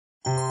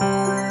To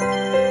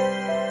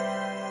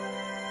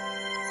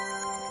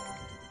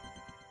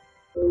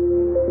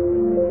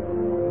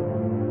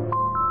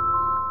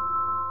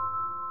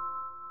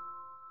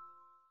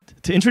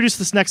introduce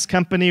this next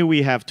company,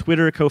 we have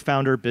Twitter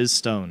co-founder Biz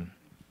Stone.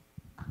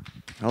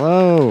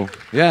 Hello.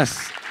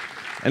 Yes.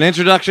 An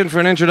introduction for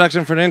an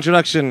introduction for an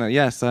introduction.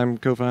 Yes, I'm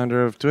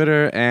co-founder of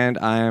Twitter, and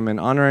I am an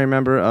honorary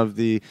member of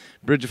the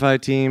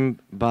Bridgefy team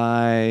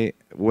by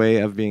way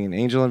of being an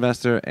angel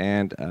investor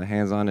and a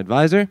hands-on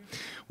advisor.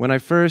 When I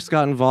first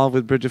got involved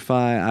with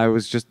Bridgefy, I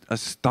was just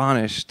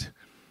astonished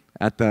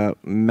at the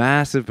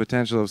massive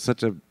potential of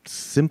such a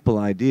simple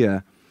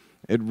idea.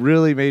 It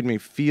really made me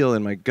feel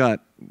in my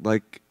gut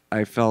like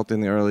I felt in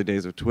the early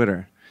days of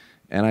Twitter.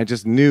 And I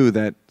just knew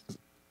that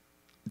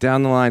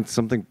down the line,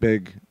 something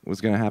big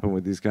was going to happen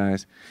with these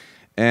guys.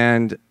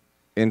 And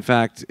in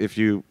fact, if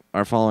you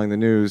are following the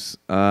news,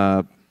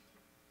 Bridgefy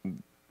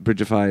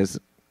is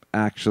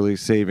actually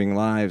saving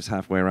lives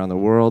halfway around the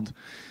world.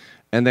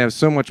 And they have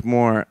so much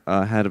more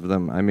ahead of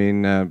them. I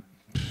mean,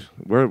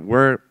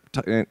 we're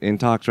in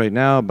talks right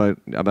now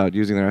about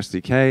using their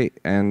SDK,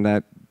 and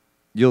that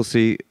you'll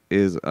see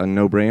is a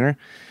no-brainer.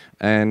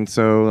 And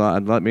so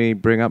let me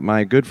bring up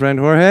my good friend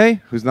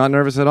Jorge, who's not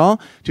nervous at all,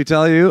 to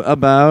tell you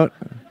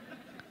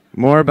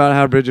more about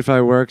how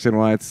Bridgefy works and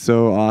why it's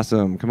so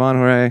awesome. Come on,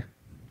 Jorge.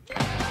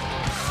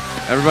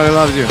 Everybody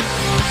loves you.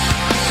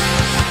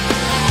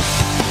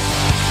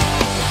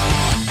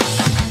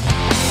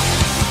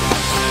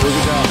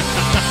 Good job.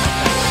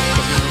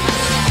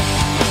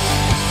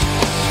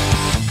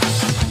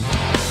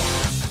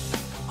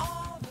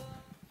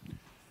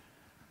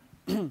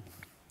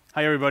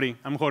 Hi, everybody.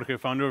 I'm Jorge,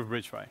 founder of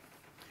Bridgefy.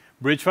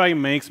 Bridgefy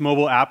makes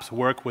mobile apps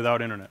work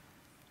without internet.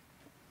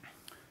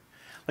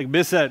 Like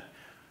Biz said,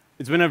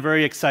 it's been a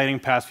very exciting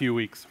past few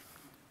weeks.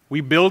 We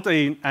built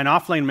an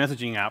offline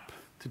messaging app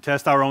to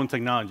test our own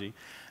technology,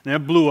 and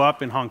it blew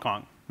up in Hong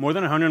Kong. More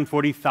than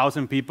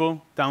 140,000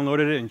 people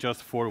downloaded it in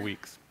just 4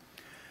 weeks.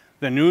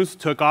 The news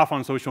took off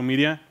on social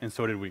media, and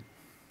so did we.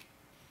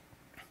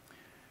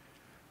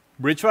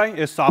 Bridgefy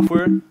is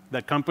software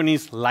that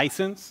companies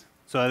license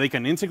so that they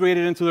can integrate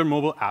it into their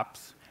mobile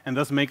apps and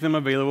thus make them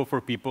available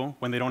for people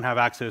when they don't have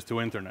access to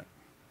internet.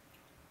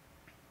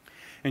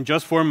 In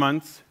just 4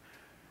 months,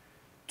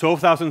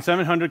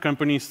 12,700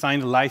 companies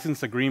signed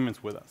license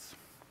agreements with us.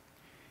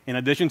 In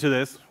addition to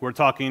this, we're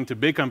talking to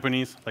big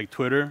companies like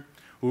Twitter,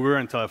 Uber,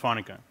 and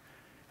Telefonica.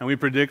 And we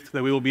predict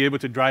that we will be able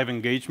to drive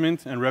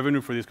engagement and revenue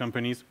for these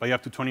companies by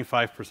up to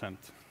 25%.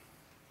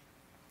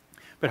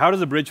 But how does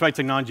the Bridgefy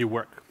technology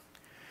work?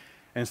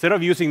 Instead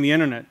of using the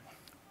internet,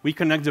 we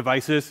connect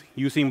devices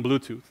using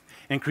Bluetooth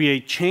and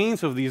create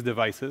chains of these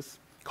devices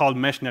called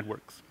mesh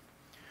networks.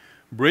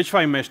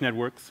 Bridgefy mesh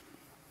networks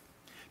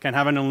can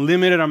have an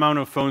unlimited amount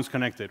of phones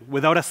connected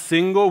without a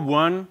single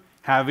one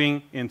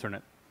having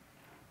internet.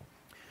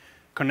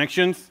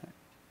 Connections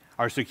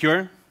are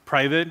secure,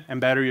 private, and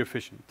battery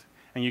efficient.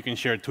 And you can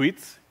share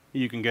tweets,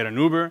 you can get an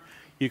Uber,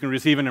 you can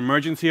receive an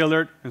emergency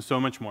alert, and so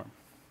much more.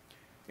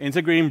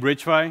 Integrating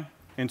Bridgefy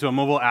into a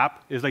mobile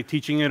app is like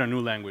teaching it a new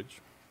language.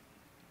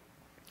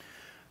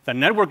 The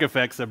network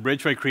effects that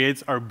Bridgefy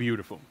creates are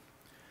beautiful.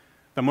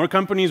 The more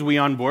companies we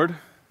onboard,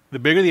 the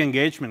bigger the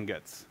engagement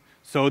gets.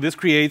 So this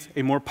creates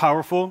a more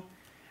powerful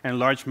and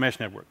large mesh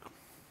network.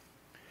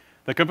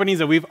 The companies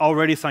that we've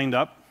already signed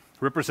up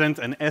represent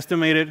an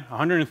estimated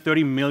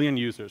 130 million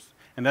users,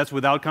 and that's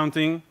without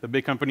counting the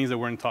big companies that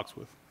we're in talks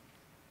with.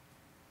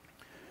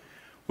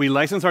 We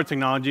license our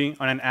technology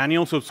on an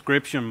annual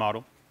subscription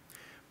model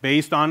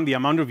based on the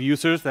amount of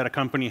users that a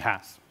company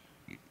has.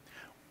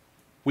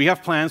 We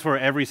have plans for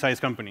every size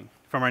company,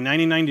 from our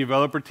 99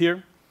 developer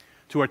tier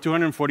to our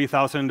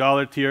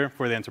 $240,000 tier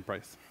for the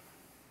enterprise.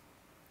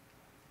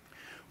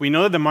 We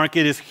know that the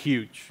market is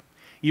huge.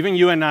 Even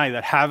you and I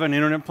that have an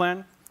internet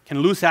plan can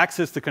lose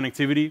access to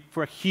connectivity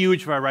for a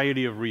huge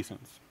variety of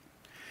reasons.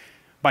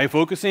 By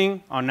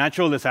focusing on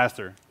natural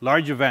disaster,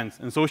 large events,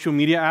 and social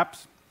media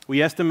apps,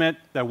 we estimate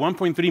that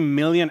 1.3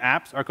 million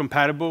apps are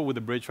compatible with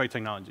the Bridgefy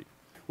technology.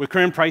 With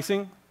current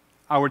pricing,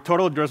 our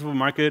total addressable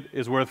market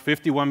is worth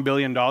 $51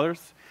 billion,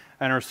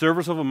 and our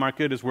serviceable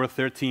market is worth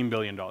 $13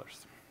 billion.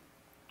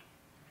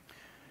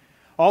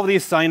 All of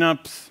these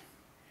signups,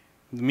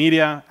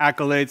 media,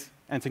 accolades,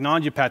 and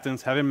technology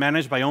patents have been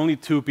managed by only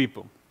 2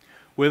 people,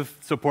 with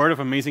support of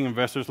amazing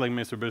investors like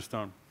Mr. Biz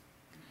Stone.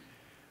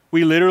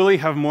 We literally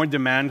have more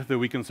demand than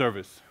we can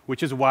service,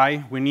 which is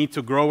why we need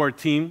to grow our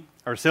team,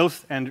 our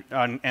sales and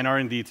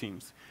R&D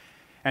teams.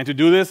 And to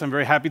do this, I'm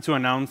very happy to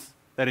announce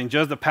that in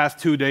just the past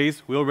 2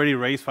 days, we already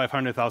raised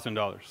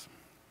 $500,000.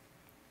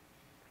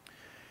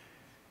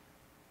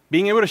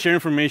 Being able to share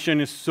information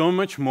is so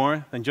much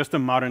more than just a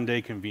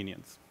modern-day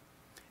convenience.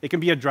 It can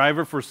be a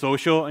driver for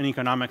social and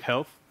economic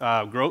growth.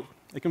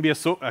 It can be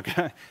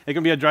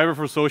a driver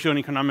for social and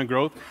economic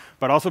growth,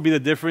 but also be the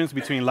difference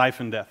between life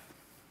and death.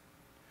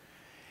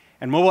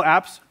 And mobile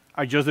apps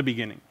are just the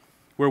beginning.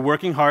 We're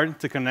working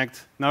hard to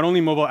connect not only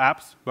mobile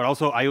apps, but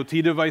also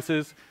IoT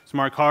devices,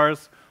 smart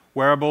cars,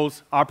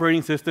 wearables,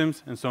 operating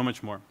systems, and so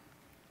much more.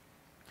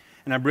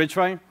 And at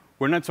Bridgefy,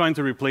 We're not trying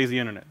to replace the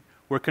internet.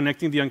 We're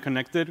connecting the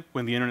unconnected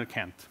when the internet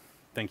can't.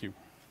 Thank you.